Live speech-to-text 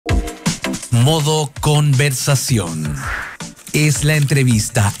Modo conversación. Es la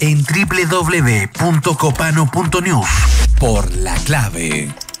entrevista en www.copano.news por La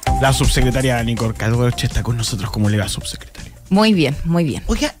Clave. La subsecretaria Nicole Cardoch está con nosotros. ¿Cómo le va, subsecretaria? Muy bien, muy bien.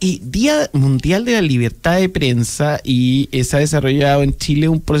 Oiga, Día Mundial de la Libertad de Prensa, y se ha desarrollado en Chile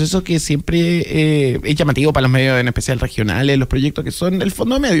un proceso que siempre es llamativo para los medios, en especial regionales, los proyectos que son el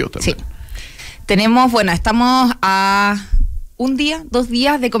fondo de medios también. Sí. Estamos a un día, 2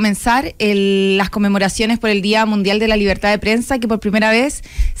 días de comenzar las conmemoraciones por el Día Mundial de la Libertad de Prensa, que por primera vez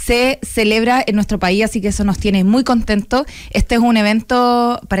se celebra en nuestro país, así que eso nos tiene muy contentos. Este es un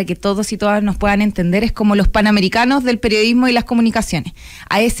evento, para que todos y todas nos puedan entender, es como los Panamericanos del periodismo y las comunicaciones,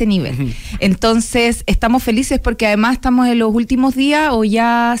 a ese nivel. Entonces, estamos felices porque además estamos en los últimos días, o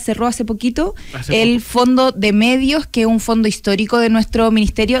ya cerró hace poquito, el fondo de medios, que es un fondo histórico de nuestro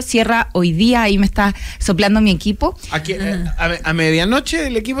ministerio, cierra hoy día, ahí me está soplando mi equipo. Aquí, a medianoche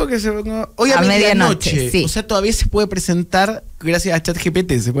el equipo que se ponga hoy a medianoche, sí. O sea, todavía se puede presentar gracias a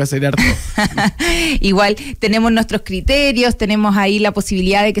ChatGPT, se puede hacer harto. Igual tenemos nuestros criterios, tenemos ahí la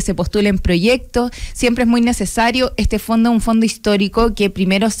posibilidad de que se postulen proyectos. Siempre es muy necesario. Este fondo es un fondo histórico que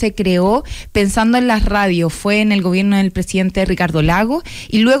primero se creó pensando en las radios, fue en el gobierno del presidente Ricardo Lagos,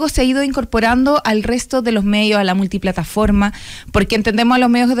 y luego se ha ido incorporando al resto de los medios, a la multiplataforma, porque entendemos a los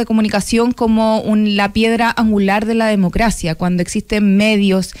medios de comunicación como la piedra angular de la democracia. Cuando existen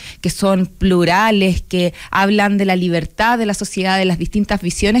medios que son plurales, que hablan de la libertad de la sociedad, de las distintas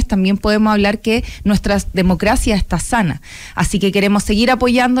visiones, también podemos hablar que nuestra democracia está sana. Así que queremos seguir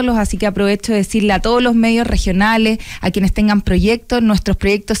apoyándolos, así que aprovecho de decirle a todos los medios regionales, a quienes tengan proyectos, nuestros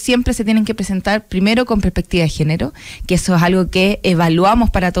proyectos siempre se tienen que presentar primero con perspectiva de género, que eso es algo que evaluamos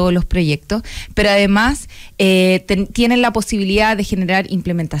para todos los proyectos, pero además tienen la posibilidad de generar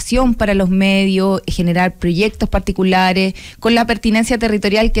implementación para los medios, generar proyectos particulares, con la pertinencia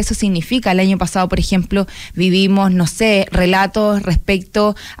territorial que eso significa. El año pasado, por ejemplo, vivimos, relatos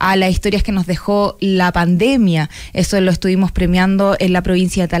respecto a las historias que nos dejó la pandemia. Eso lo estuvimos premiando en la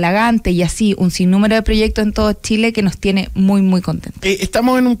provincia de Talagante, y así un sinnúmero de proyectos en todo Chile que nos tiene muy, muy contentos.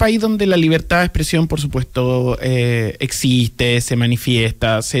 Estamos en un país donde la libertad de expresión, por supuesto, existe, se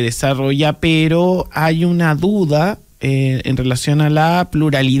manifiesta, se desarrolla, pero hay una duda en relación a la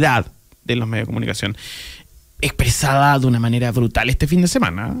pluralidad de los medios de comunicación, expresada de una manera brutal este fin de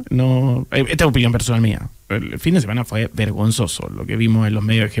semana. No, esta es opinión personal mía. El fin de semana fue vergonzoso lo que vimos en los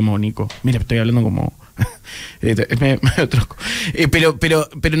medios hegemónicos. Mira, estoy hablando como pero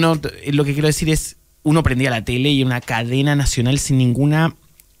no, lo que quiero decir es, uno prendía la tele y una cadena nacional sin ninguna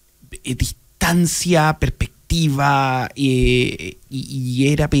distancia, perspectiva, y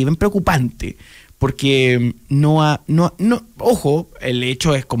era bien preocupante, porque ojo, el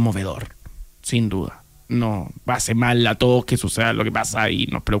hecho es conmovedor, sin duda. No hace mal a todos que suceda lo que pasa y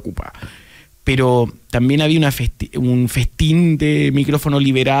nos preocupa. Pero también había un festín de micrófono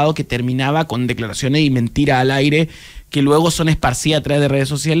liberado que terminaba con declaraciones y mentiras al aire que luego son esparcidas a través de redes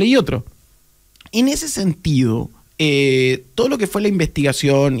sociales y otros. En ese sentido, todo lo que fue la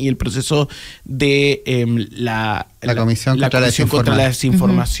investigación y el proceso de la Comisión contra la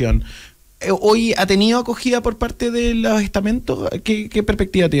Desinformación, ¿hoy ha tenido acogida por parte de los estamentos? ¿Qué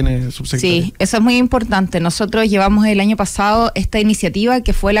perspectiva tiene, subsecretaria? Sí, eso es muy importante. Nosotros llevamos el año pasado esta iniciativa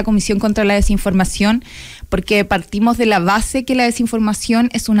que fue la Comisión contra la Desinformación, porque partimos de la base que la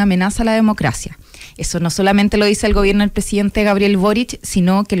desinformación es una amenaza a la democracia. Eso no solamente lo dice el gobierno del presidente Gabriel Boric,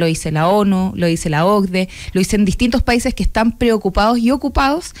 sino que lo dice la ONU, lo dice la OCDE, lo dicen distintos países que están preocupados y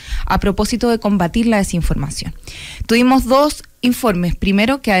ocupados a propósito de combatir la desinformación. Tuvimos 2 informes.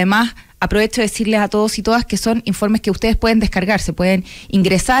 Primero, que además aprovecho de decirles a todos y todas que son informes que ustedes pueden descargar. Se pueden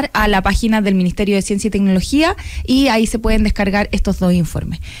ingresar a la página del Ministerio de Ciencia y Tecnología y ahí se pueden descargar estos 2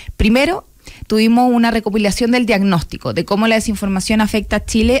 informes. Primero, tuvimos una recopilación del diagnóstico de cómo la desinformación afecta a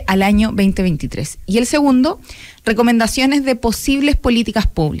Chile al año 2023. Y el segundo, recomendaciones de posibles políticas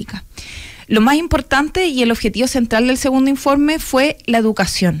públicas. Lo más importante y el objetivo central del segundo informe fue la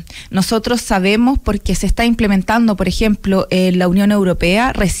educación. Nosotros sabemos, porque se está implementando, por ejemplo, en la Unión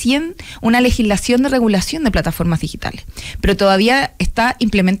Europea, recién una legislación de regulación de plataformas digitales, pero todavía está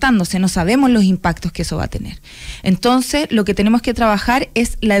implementándose, no sabemos los impactos que eso va a tener. Entonces, lo que tenemos que trabajar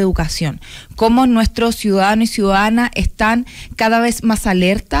es la educación, cómo nuestros ciudadanos y ciudadanas están cada vez más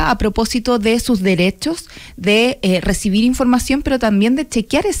alerta a propósito de sus derechos de recibir información, pero también de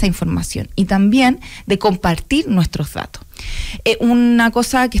chequear esa información y también de compartir nuestros datos. Una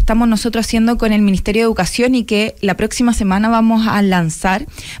cosa que estamos nosotros haciendo con el Ministerio de Educación y que la próxima semana vamos a lanzar,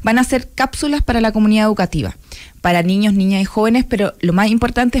 van a ser cápsulas para la comunidad educativa, para niños, niñas y jóvenes, pero lo más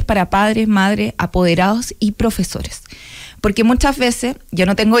importante es para padres, madres, apoderados y profesores. Porque muchas veces, yo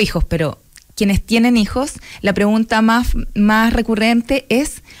no tengo hijos, pero quienes tienen hijos, la pregunta más recurrente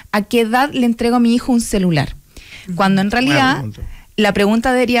es ¿a qué edad le entrego a mi hijo un celular? Cuando en realidad la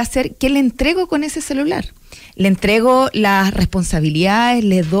pregunta debería ser ¿qué le entrego con ese celular? Le entrego las responsabilidades,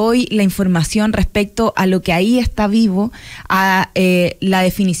 le doy la información respecto a lo que ahí está vivo, a la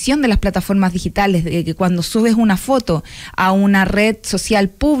definición de las plataformas digitales, de que cuando subes una foto a una red social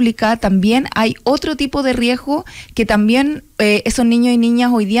pública también hay otro tipo de riesgo que también esos niños y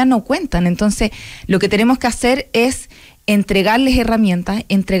niñas hoy día no cuentan. Entonces, lo que tenemos que hacer es entregarles herramientas,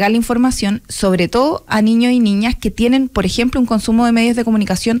 entregarle información, sobre todo a niños y niñas que tienen, por ejemplo, un consumo de medios de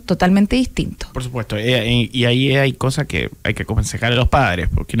comunicación totalmente distinto. Por supuesto, y ahí hay cosas que hay que aconsejar a los padres,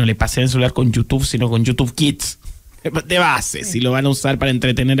 porque no le pasen el celular con YouTube, sino con YouTube Kids, de base, si lo van a usar para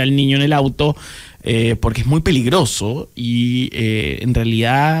entretener al niño en el auto, porque es muy peligroso y en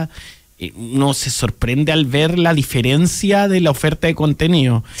realidad uno se sorprende al ver la diferencia de la oferta de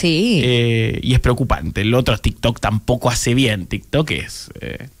contenido. Sí. Y es preocupante. El otro, TikTok tampoco hace bien. TikTok es...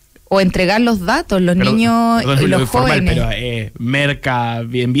 o entregar los datos, niños y los jóvenes. Pero merca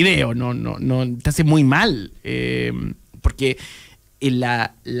en video, no te hace muy mal. Porque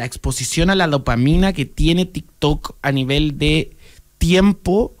la exposición a la dopamina que tiene TikTok a nivel de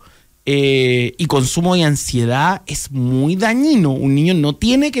tiempo y consumo y ansiedad es muy dañino. Un niño no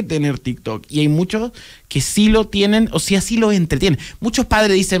tiene que tener TikTok y hay muchos que sí lo tienen o sí así lo entretienen. Muchos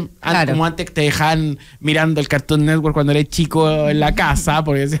padres dicen, claro, como antes te dejaban mirando el Cartoon Network cuando eres chico en la casa,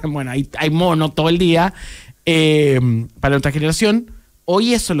 porque decían, bueno, hay mono todo el día. Para nuestra generación,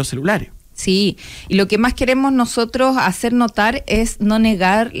 hoy eso son los celulares. Sí, y lo que más queremos nosotros hacer notar es no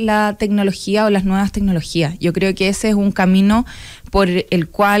negar la tecnología o las nuevas tecnologías. Yo creo que ese es un camino por el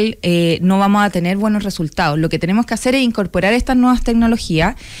cual no vamos a tener buenos resultados. Lo que tenemos que hacer es incorporar estas nuevas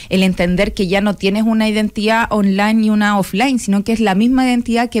tecnologías, el entender que ya no tienes una identidad online y una offline, sino que es la misma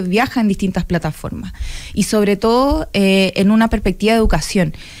identidad que viaja en distintas plataformas. Y sobre todo en una perspectiva de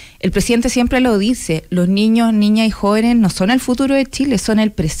educación. El presidente siempre lo dice, los niños, niñas y jóvenes no son el futuro de Chile, son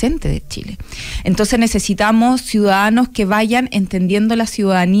el presente de Chile. Entonces necesitamos ciudadanos que vayan entendiendo la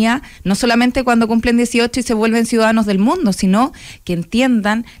ciudadanía, no solamente cuando cumplen 18 y se vuelven ciudadanos del mundo, sino que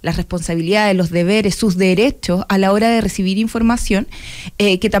entiendan las responsabilidades, los deberes, sus derechos a la hora de recibir información,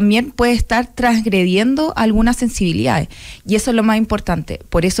 que también puede estar transgrediendo algunas sensibilidades. Y eso es lo más importante.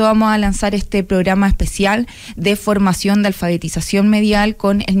 Por eso vamos a lanzar este programa especial de formación, de alfabetización medial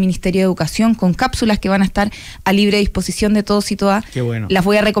con el Ministerio de Educación, con cápsulas que van a estar a libre disposición de todos y todas. Qué bueno. Las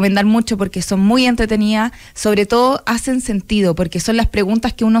voy a recomendar mucho porque son muy entretenidas, sobre todo hacen sentido, porque son las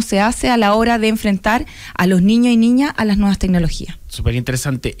preguntas que uno se hace a la hora de enfrentar a los niños y niñas a las nuevas tecnologías. Súper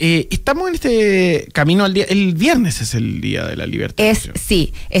interesante. Estamos en este camino al día. El viernes es el Día de la Libertad.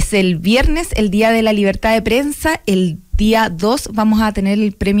 Sí, es el viernes, el Día de la Libertad de Prensa. El día 2 vamos a tener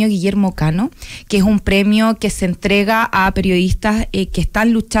el premio Guillermo Cano, que es un premio que se entrega a periodistas que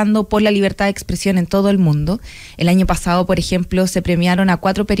están luchando por la libertad de expresión en todo el mundo. El año pasado, por ejemplo, se premiaron a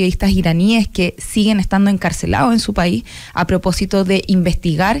 4 periodistas iraníes que siguen estando encarcelados en su país a propósito de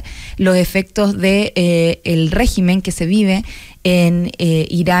investigar los efectos de el régimen que se vive en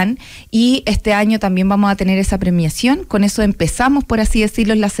Irán, y este año también vamos a tener esa premiación. Con eso empezamos, por así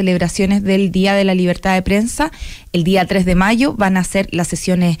decirlo, las celebraciones del Día de la Libertad de Prensa. El día 3 de mayo van a ser las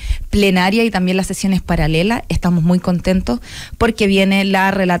sesiones plenarias y también las sesiones paralelas. Estamos muy contentos porque viene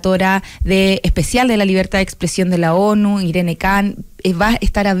la relatora especial de la libertad de expresión de la ONU, Irene Khan, va a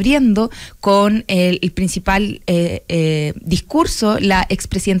estar abriendo con el principal discurso la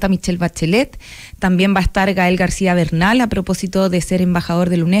expresidenta Michelle Bachelet. También va a estar Gael García Bernal a propósito de ser embajador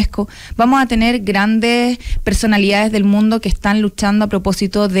del UNESCO. Vamos a tener grandes personalidades del mundo que están luchando a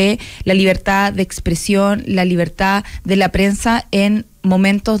propósito de la libertad de expresión, la libertad de la prensa en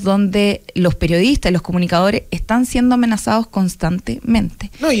momentos donde los periodistas y los comunicadores están siendo amenazados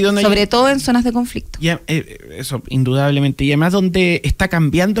constantemente, sobre todo en zonas de conflicto. Eso, indudablemente. Y además donde está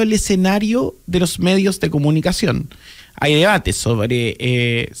cambiando el escenario de los medios de comunicación. Hay debates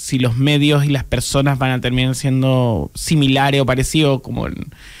sobre si los medios y las personas van a terminar siendo similares o parecidos, como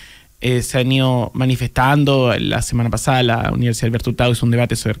se han ido manifestando. La semana pasada la Universidad Alberto Hurtado hizo un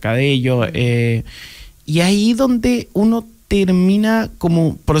debate acerca de ello. Y ahí donde uno termina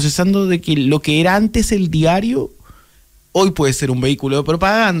como procesando de que lo que era antes el diario, hoy puede ser un vehículo de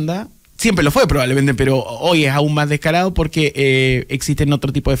propaganda. Siempre lo fue probablemente, pero hoy es aún más descarado porque existen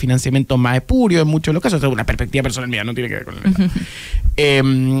otro tipo de financiamiento más espurio en muchos de los casos. Esta es una perspectiva personal mía, no tiene que ver con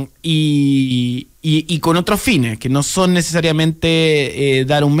el y con otros fines, que no son necesariamente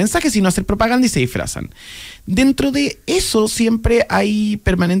dar un mensaje, sino hacer propaganda y se disfrazan. Dentro de eso siempre hay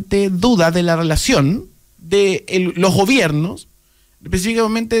permanente duda de la relación de los gobiernos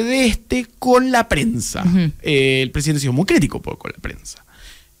específicamente de con la prensa. El presidente ha sido muy crítico con la prensa.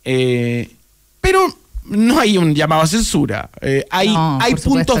 Pero no hay un llamado a censura. Hay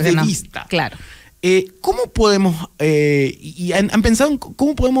puntos de vista. Claro. ¿Cómo podemos, y han pensado en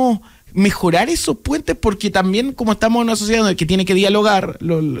cómo podemos mejorar esos puentes? Porque también, como estamos en una sociedad que tiene que dialogar,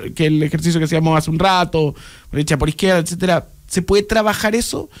 que el ejercicio que hacíamos hace un rato, por derecha, por izquierda, etcétera, ¿se puede trabajar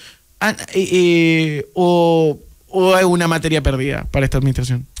eso? ¿O es una materia perdida para esta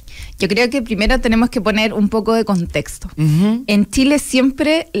administración? Yo creo que primero tenemos que poner un poco de contexto. En Chile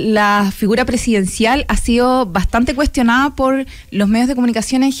siempre la figura presidencial ha sido bastante cuestionada por los medios de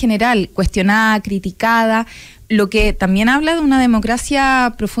comunicación en general, cuestionada, criticada, lo que también habla de una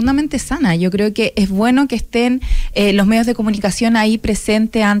democracia profundamente sana. Yo creo que es bueno que estén los medios de comunicación ahí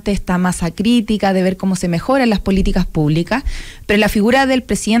presentes ante esta masa crítica de ver cómo se mejoran las políticas públicas, pero la figura del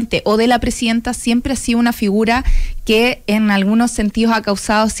presidente o de la presidenta siempre ha sido una figura que en algunos sentidos ha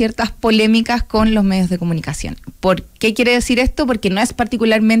causado ciertas polémicas con los medios de comunicación. ¿Por qué quiere decir esto? Porque no es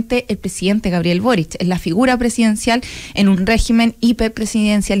particularmente el presidente Gabriel Boric, es la figura presidencial en un régimen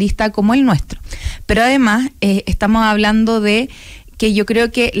hiperpresidencialista como el nuestro. Pero además estamos hablando de que yo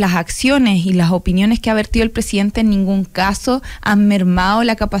creo que las acciones y las opiniones que ha vertido el presidente en ningún caso han mermado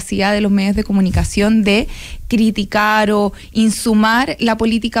la capacidad de los medios de comunicación de criticar o insumar la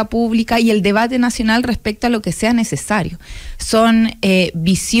política pública y el debate nacional respecto a lo que sea necesario. Son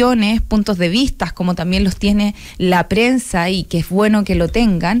visiones, puntos de vista, como también los tiene la prensa y que es bueno que lo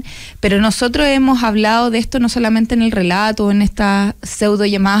tengan, pero nosotros hemos hablado de esto no solamente en el relato o en estas pseudo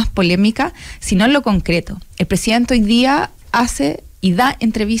llamadas polémicas, sino en lo concreto. El presidente hoy día hace y da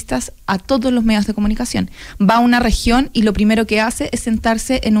entrevistas a todos los medios de comunicación. Va a una región y lo primero que hace es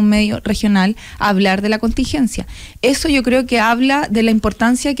sentarse en un medio regional a hablar de la contingencia. Eso yo creo que habla de la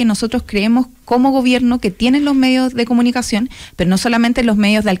importancia que nosotros creemos como gobierno que tienen los medios de comunicación, pero no solamente los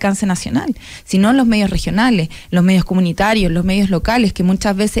medios de alcance nacional, sino los medios regionales, los medios comunitarios, los medios locales, que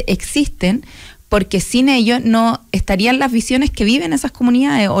muchas veces existen porque sin ellos no estarían las visiones que viven esas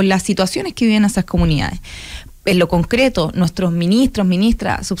comunidades o las situaciones que viven esas comunidades. En lo concreto, nuestros ministros,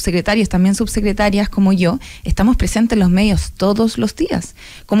 ministras, subsecretarios, también subsecretarias como yo, estamos presentes en los medios todos los días,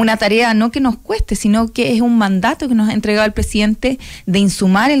 como una tarea no que nos cueste, sino que es un mandato que nos ha entregado el presidente de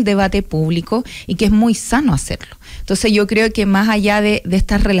insumar el debate público y que es muy sano hacerlo. Entonces yo creo que más allá de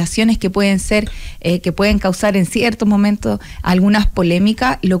estas relaciones que pueden ser, que pueden causar en ciertos momentos algunas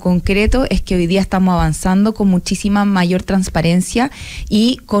polémicas, lo concreto es que hoy día estamos avanzando con muchísima mayor transparencia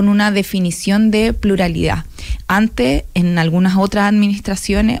y con una definición de pluralidad. Antes, en algunas otras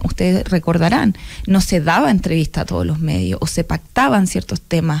administraciones, ustedes recordarán, no se daba entrevista a todos los medios, o se pactaban ciertos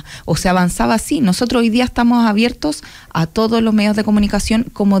temas, o se avanzaba así. Nosotros hoy día estamos abiertos a todos los medios de comunicación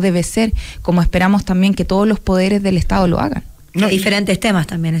como debe ser, como esperamos también que todos los poderes del Estado lo hagan. No, diferentes temas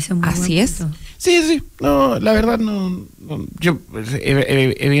también, es un así es. Sí. No, la verdad no. Yo,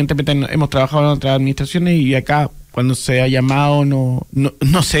 evidentemente, hemos trabajado en otras administraciones y acá, cuando se ha llamado,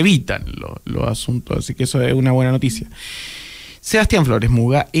 no se evitan los asuntos, así que eso es una buena noticia. Sebastián Flores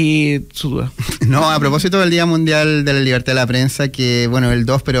Muga, su duda. No, a propósito del Día Mundial de la Libertad de la Prensa, que bueno, el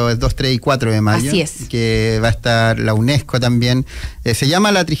 2, pero es 2, 3 y 4 de mayo. Así es. Que va a estar la UNESCO también. Se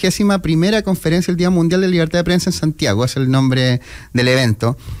llama la 31ª Conferencia del Día Mundial de la Libertad de Prensa en Santiago, es el nombre del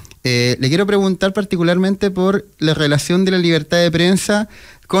evento. Le quiero preguntar particularmente por la relación de la libertad de prensa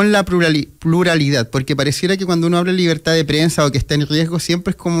con la pluralidad, porque pareciera que cuando uno habla de libertad de prensa o que está en riesgo,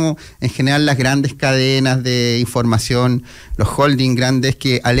 siempre es como en general las grandes cadenas de información, los holding grandes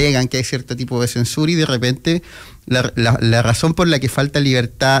que alegan que hay cierto tipo de censura y de repente la razón por la que falta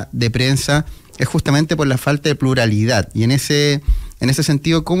libertad de prensa es justamente por la falta de pluralidad. Y en ese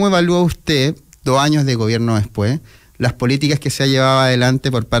sentido, ¿cómo evalúa usted, 2 años de gobierno después, las políticas que se ha llevado adelante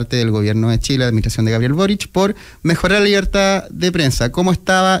por parte del gobierno de Chile, la administración de Gabriel Boric, por mejorar la libertad de prensa? ¿Cómo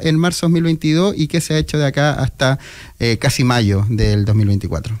estaba en marzo de 2022 y qué se ha hecho de acá hasta casi mayo del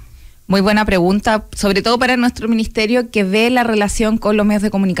 2024? Muy buena pregunta, sobre todo para nuestro ministerio que ve la relación con los medios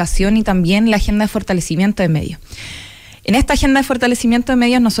de comunicación y también la agenda de fortalecimiento de medios. En esta agenda de fortalecimiento de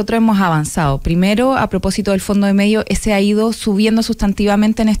medios nosotros hemos avanzado. Primero, a propósito del fondo de medios, ese ha ido subiendo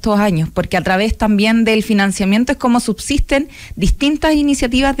sustantivamente en estos años, porque a través también del financiamiento es como subsisten distintas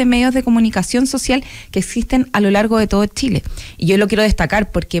iniciativas de medios de comunicación social que existen a lo largo de todo Chile. Y yo lo quiero destacar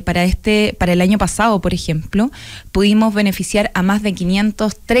porque para el año pasado, por ejemplo, pudimos beneficiar a más de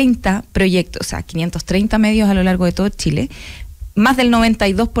 530 proyectos, o sea, 530 medios a lo largo de todo Chile. Más del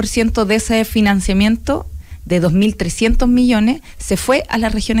 92% de ese financiamiento de 2.300 millones se fue a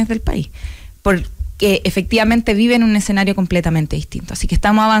las regiones del país. que efectivamente vive en un escenario completamente distinto. Así que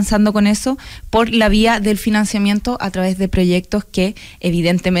estamos avanzando con eso por la vía del financiamiento a través de proyectos que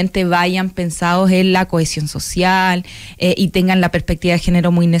evidentemente vayan pensados en la cohesión social y tengan la perspectiva de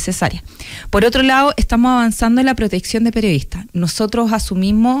género muy necesaria. Por otro lado, estamos avanzando en la protección de periodistas. Nosotros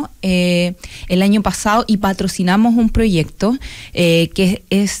asumimos el año pasado y patrocinamos un proyecto que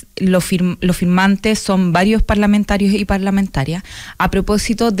es los firmantes son varios parlamentarios y parlamentarias a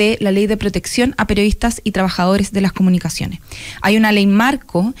propósito de la ley de protección a periodistas y trabajadores de las comunicaciones. Hay una ley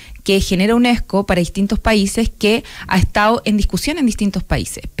marco que genera UNESCO para distintos países que ha estado en discusión en distintos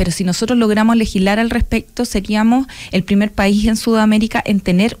países, pero si nosotros logramos legislar al respecto, seríamos el primer país en Sudamérica en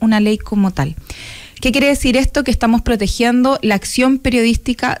tener una ley como tal. ¿Qué quiere decir esto? Que estamos protegiendo la acción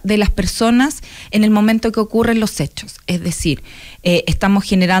periodística de las personas en el momento que ocurren los hechos. Es decir, estamos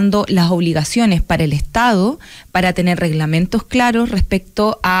generando las obligaciones para el Estado para tener reglamentos claros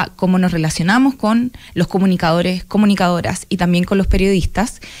respecto a cómo nos relacionamos con los comunicadores, comunicadoras y también con los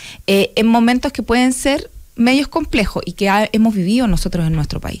periodistas en momentos que pueden ser medios complejos y que hemos vivido nosotros en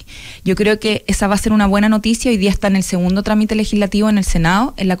nuestro país. Yo creo que esa va a ser una buena noticia. Hoy día está en el segundo trámite legislativo en el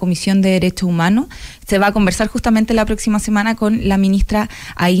Senado, en la Comisión de Derechos Humanos. Se va a conversar justamente la próxima semana con la ministra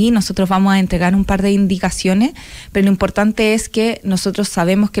ahí. Nosotros vamos a entregar un par de indicaciones, pero lo importante es que nosotros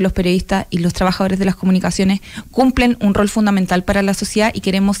sabemos que los periodistas y los trabajadores de las comunicaciones cumplen un rol fundamental para la sociedad y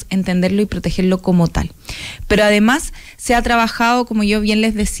queremos entenderlo y protegerlo como tal. Pero además se ha trabajado, como yo bien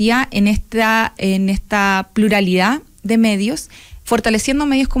les decía, en esta pluralidad de medios, fortaleciendo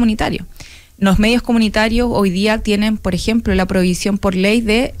medios comunitarios. Los medios comunitarios hoy día tienen, por ejemplo, la prohibición por ley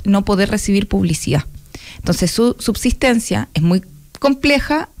de no poder recibir publicidad. Entonces su subsistencia es muy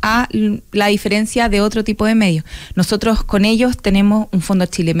compleja a la diferencia de otro tipo de medios. Nosotros con ellos tenemos un fondo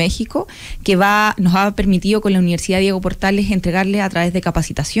Chile-México que nos ha permitido con la Universidad Diego Portales entregarle a través de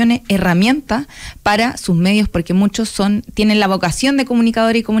capacitaciones herramientas para sus medios, porque muchos tienen la vocación de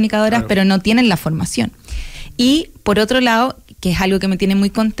comunicadores y comunicadoras, claro, pero no tienen la formación. Y por otro lado, que es algo que me tiene muy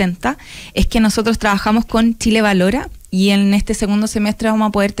contenta, es que nosotros trabajamos con Chile Valora y en este segundo semestre vamos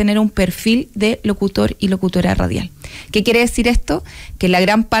a poder tener un perfil de locutor y locutora radial. ¿Qué quiere decir esto? Que la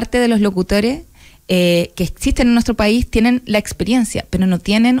gran parte de los locutores que existen en nuestro país tienen la experiencia, pero no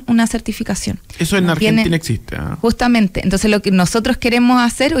tienen una certificación. Eso en Argentina existe. Justamente. Entonces lo que nosotros queremos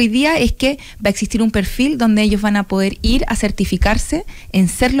hacer hoy día es que va a existir un perfil donde ellos van a poder ir a certificarse en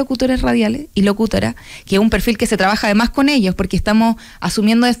ser locutores radiales y locutoras, que es un perfil que se trabaja además con ellos, porque estamos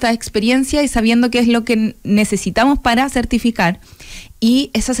asumiendo esta experiencia y sabiendo qué es lo que necesitamos para certificar. Y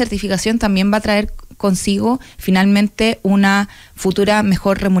esa certificación también va a traer consigo finalmente una futura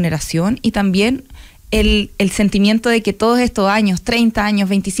mejor remuneración y también el sentimiento de que todos estos años, 30 años,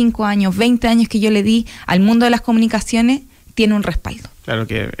 25 años, 20 años que yo le di al mundo de las comunicaciones, tiene un respaldo. Claro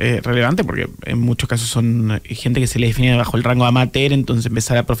que es relevante porque en muchos casos son gente que se le define bajo el rango amateur, entonces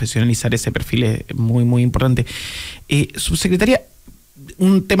empezar a profesionalizar ese perfil es muy, muy importante. Subsecretaria,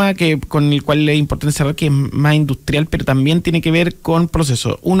 un tema con el cual es importante cerrar, que es más industrial, pero también tiene que ver con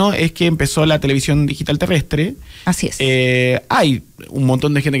procesos. Uno es que empezó la televisión digital terrestre. Así es. Hay un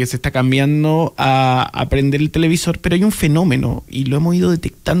montón de gente que se está cambiando a aprender el televisor, pero hay un fenómeno, y lo hemos ido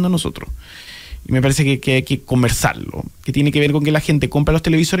detectando nosotros. Y me parece que hay que conversarlo, que tiene que ver con que la gente compra los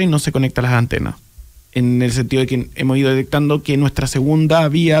televisores y no se conecta a las antenas. En el sentido de que hemos ido detectando que nuestra segunda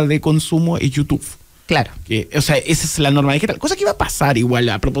vía de consumo es YouTube. Claro. Esa es la norma digital. Cosa que va a pasar igual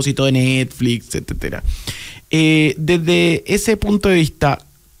a propósito de Netflix, etcétera. Desde ese punto de vista,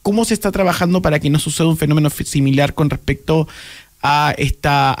 ¿cómo se está trabajando para que no suceda un fenómeno similar con respecto a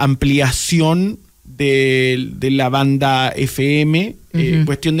esta ampliación de la banda FM?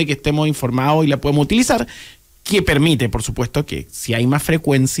 Cuestión de que estemos informados y la podemos utilizar, que permite, por supuesto, que si hay más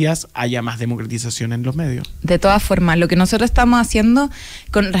frecuencias, haya más democratización en los medios. De todas formas, lo que nosotros estamos haciendo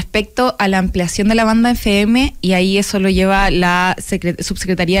con respecto a la ampliación de la banda FM, y ahí eso lo lleva la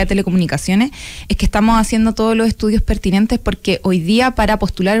Subsecretaría de Telecomunicaciones, es que estamos haciendo todos los estudios pertinentes, porque hoy día para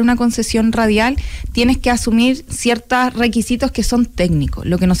postular una concesión radial tienes que asumir ciertos requisitos que son técnicos.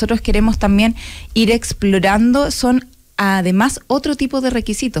 Lo que nosotros queremos también ir explorando son además otro tipo de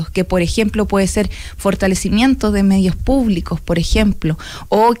requisitos, que por ejemplo puede ser fortalecimiento de medios públicos, por ejemplo,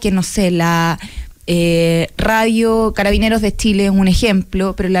 o que no sé, la Radio Carabineros de Chile es un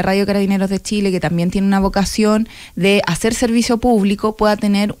ejemplo, pero la Radio Carabineros de Chile, que también tiene una vocación de hacer servicio público, pueda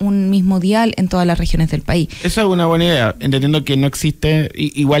tener un mismo dial en todas las regiones del país. Eso es una buena idea, entendiendo que no existe,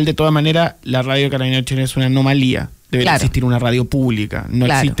 igual de todas maneras, la Radio Carabineros de Chile es una anomalía. Debe existir una radio pública, no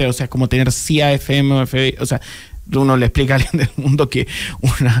existe, o sea, es como tener CIA, FM o FBI, o sea, uno le explica a alguien del mundo que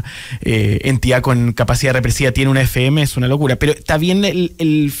una entidad con capacidad represiva tiene una FM, es una locura. Pero está bien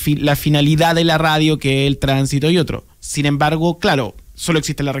la finalidad de la radio, que es el tránsito y otro. Sin embargo, claro, solo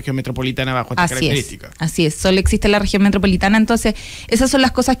existe en la región metropolitana bajo estas características. Así es, solo existe en la región metropolitana. Entonces, esas son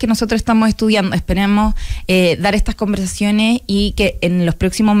las cosas que nosotros estamos estudiando. Esperemos dar estas conversaciones y que en los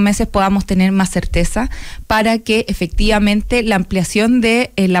próximos meses podamos tener más certeza para que efectivamente la ampliación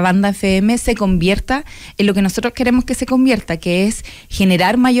de la banda FM se convierta en lo que nosotros queremos que se convierta, que es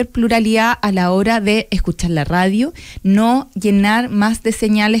generar mayor pluralidad a la hora de escuchar la radio, no llenar más de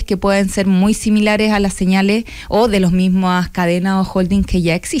señales que pueden ser muy similares a las señales o de los mismas cadenas o holding que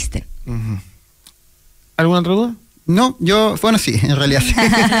ya existen. ¿Alguna otra duda? No, bueno, sí, en realidad sí.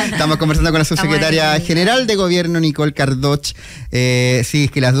 Estamos conversando con la subsecretaria general de Gobierno, Nicole Cardoch. Sí,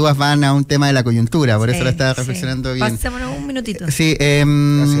 es que las dudas van a un tema de la coyuntura, por eso lo estaba reflexionando bien. Pasémonos un minutito. Sí,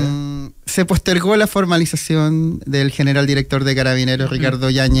 se postergó la formalización del general director de Carabineros, Ricardo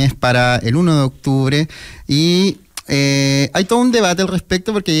Yáñez, para el 1 de octubre y hay todo un debate al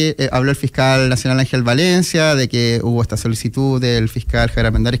respecto porque habló el fiscal nacional Ángel Valencia de que hubo esta solicitud del fiscal Javier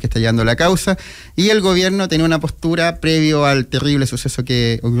Armendáriz que está llevando la causa y el gobierno tenía una postura previo al terrible suceso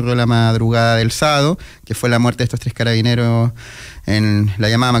que ocurrió la madrugada del sábado, que fue la muerte de estos 3 carabineros en la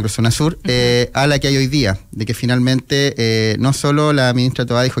llamada macrozona sur, a la que hay hoy día, de que finalmente no solo la ministra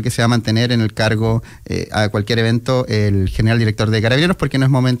Toá dijo que se va a mantener en el cargo a cualquier evento el general director de Carabineros, porque no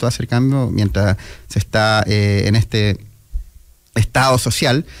es momento de hacer cambio mientras se está en este estado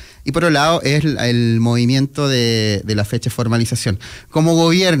social, y por otro lado es el movimiento de la fecha de formalización. Como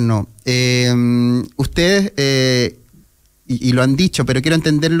gobierno, ustedes, y lo han dicho, pero quiero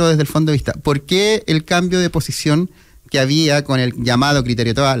entenderlo desde el fondo de vista, ¿por qué el cambio de posición que había con el llamado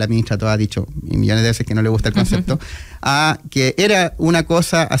criterio Toá? La ministra Toá ha dicho millones de veces que no le gusta el concepto, a que era una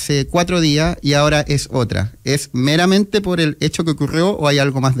cosa hace 4 días y ahora es otra? ¿Es meramente por el hecho que ocurrió o hay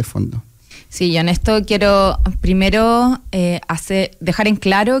algo más de fondo? Sí, yo en esto quiero primero dejar en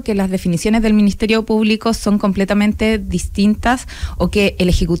claro que las definiciones del Ministerio Público son completamente distintas, o que el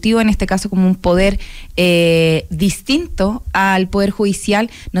Ejecutivo, en este caso como un poder distinto al Poder Judicial,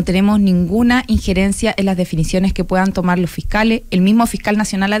 no tenemos ninguna injerencia en las definiciones que puedan tomar los fiscales. El mismo fiscal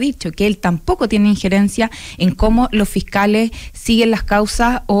nacional ha dicho que él tampoco tiene injerencia en cómo los fiscales siguen las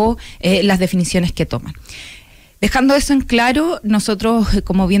causas o las definiciones que toman. Dejando eso en claro, nosotros,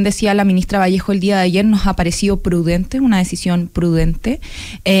 como bien decía la ministra Vallejo el día de ayer, nos ha parecido prudente, una decisión prudente,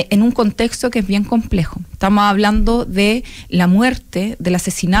 en un contexto que es bien complejo. Estamos hablando de la muerte, del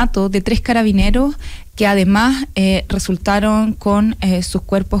asesinato de 3 carabineros que además resultaron con sus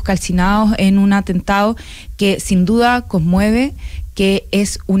cuerpos calcinados en un atentado que sin duda conmueve, que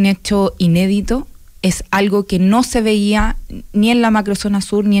es un hecho inédito. Es algo que no se veía ni en la macrozona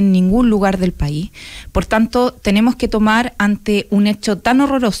sur ni en ningún lugar del país. Por tanto, tenemos que tomar ante un hecho tan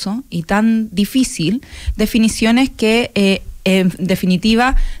horroroso y tan difícil definiciones que en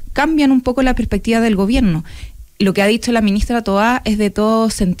definitiva cambian un poco la perspectiva del gobierno. Lo que ha dicho la ministra Toá es de todo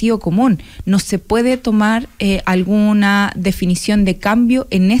sentido común. No se puede tomar alguna definición de cambio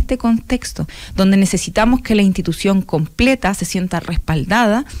en este contexto, donde necesitamos que la institución completa se sienta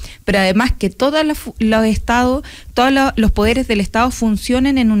respaldada, pero además que todos los estados, todos los poderes del Estado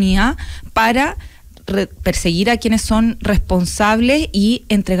funcionen en unidad para perseguir a quienes son responsables y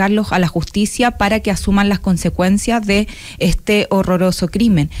entregarlos a la justicia para que asuman las consecuencias de este horroroso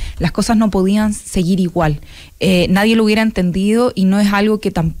crimen. Las cosas no podían seguir igual. Nadie lo hubiera entendido y no es algo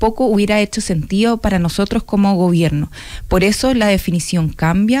que tampoco hubiera hecho sentido para nosotros como gobierno. Por eso la definición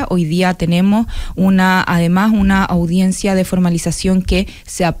cambia. Hoy día tenemos además una audiencia de formalización que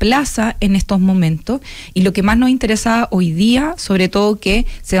se aplaza en estos momentos, y lo que más nos interesa hoy día, sobre todo que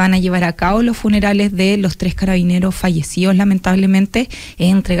se van a llevar a cabo los funerales de los 3 carabineros fallecidos lamentablemente,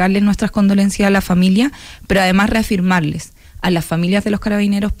 es entregarles nuestras condolencias a la familia, pero además reafirmarles a las familias de los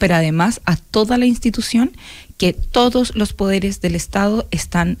carabineros, pero además a toda la institución, que todos los poderes del Estado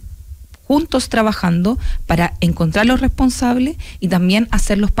están juntos trabajando para encontrar los responsables y también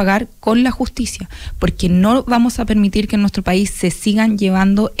hacerlos pagar con la justicia, porque no vamos a permitir que en nuestro país se sigan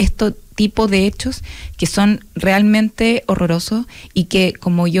llevando estos tipos de hechos que son realmente horrorosos y que,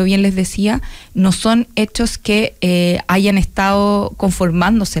 como yo bien les decía, no son hechos que hayan estado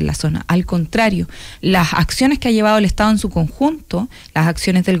conformándose en la zona. Al contrario, las acciones que ha llevado el Estado en su conjunto, las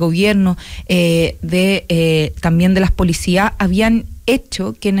acciones del gobierno, también de las policías, habían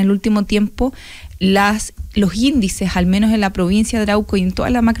hecho que en el último tiempo los índices, al menos en la provincia de Arauco y en toda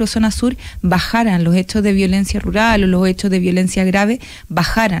la macrozona sur, bajaran, los hechos de violencia rural o los hechos de violencia grave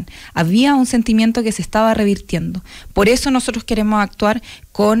bajaran. Había un sentimiento que se estaba revirtiendo. Por eso nosotros queremos actuar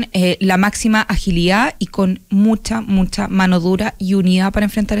con la máxima agilidad y con mucha mano dura y unidad para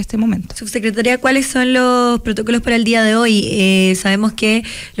enfrentar este momento. Subsecretaria, ¿cuáles son los protocolos para el día de hoy? Sabemos que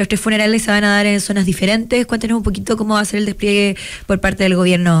los 3 funerales se van a dar en zonas diferentes. Cuéntenos un poquito cómo va a ser el despliegue por parte del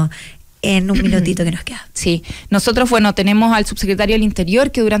gobierno en un minutito que nos queda. Sí, nosotros, tenemos al subsecretario del Interior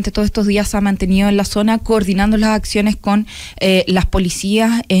que durante todos estos días se ha mantenido en la zona coordinando las acciones con las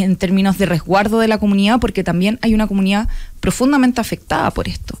policías en términos de resguardo de la comunidad, porque también hay una comunidad profundamente afectada por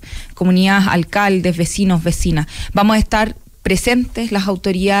esto. Comunidades, alcaldes, vecinos, vecinas. Vamos a estar presentes las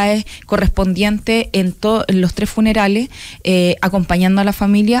autoridades correspondientes en los 3 funerales, acompañando a la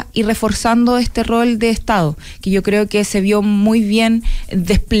familia y reforzando este rol de Estado, que yo creo que se vio muy bien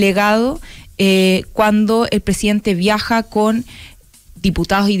desplegado cuando el presidente viaja con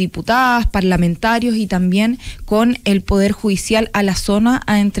diputados y diputadas, parlamentarios y también con el Poder Judicial a la zona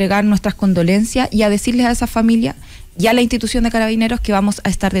a entregar nuestras condolencias y a decirles a esa familia y a la institución de Carabineros que vamos a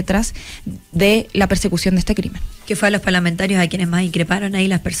estar detrás de la persecución de este crimen. ¿Qué fue a los parlamentarios a quienes más increparon ahí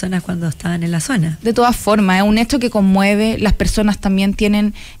las personas cuando estaban en la zona? De todas formas, es un hecho que conmueve. Las personas también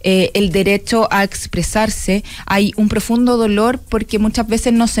tienen el derecho a expresarse. Hay un profundo dolor porque muchas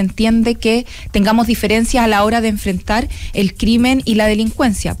veces no se entiende que tengamos diferencias a la hora de enfrentar el crimen y la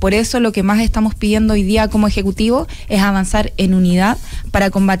delincuencia. Por eso lo que más estamos pidiendo hoy día como Ejecutivo es avanzar en unidad para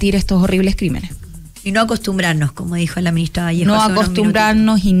combatir estos horribles crímenes. Y no acostumbrarnos, como dijo la ministra Vallejo. No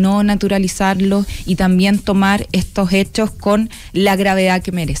acostumbrarnos y no naturalizarlos y también tomar estos hechos con la gravedad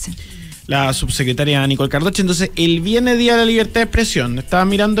que merecen. La subsecretaria Nicole Cardoch. Entonces, el viernes Día de la Libertad de Expresión. Estaba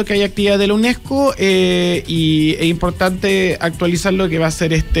mirando que hay actividad de la UNESCO y es importante actualizar lo que va a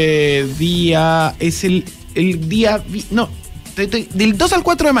ser este día. Es el día... No, del 2 al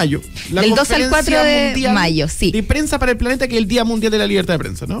 4 de mayo. Del 2 al 4 de mayo, sí. De prensa para el planeta, que es el Día Mundial de la Libertad de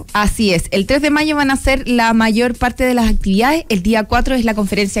Prensa, ¿no? Así es. El 3 de mayo van a ser la mayor parte de las actividades. El día 4 es la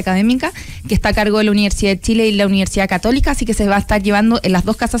conferencia académica, que está a cargo de la Universidad de Chile y la Universidad Católica, así que se va a estar llevando en las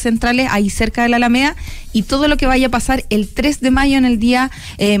 2 casas centrales, ahí cerca de la Alameda, y todo lo que vaya a pasar el 3 de mayo en el Día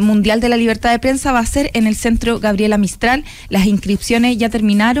Mundial de la Libertad de Prensa va a ser en el Centro Gabriela Mistral. Las inscripciones ya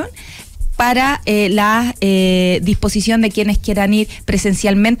terminaron para la disposición de quienes quieran ir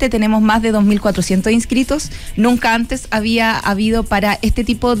presencialmente. Tenemos más de 2.400 inscritos. Nunca antes había habido para este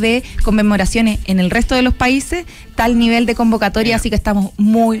tipo de conmemoraciones en el resto de los países tal nivel de convocatoria, así que estamos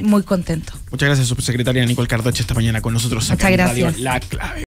muy contentos. Muchas gracias, subsecretaria Nicole Cardoch, esta mañana con nosotros. Muchas gracias. La Clave.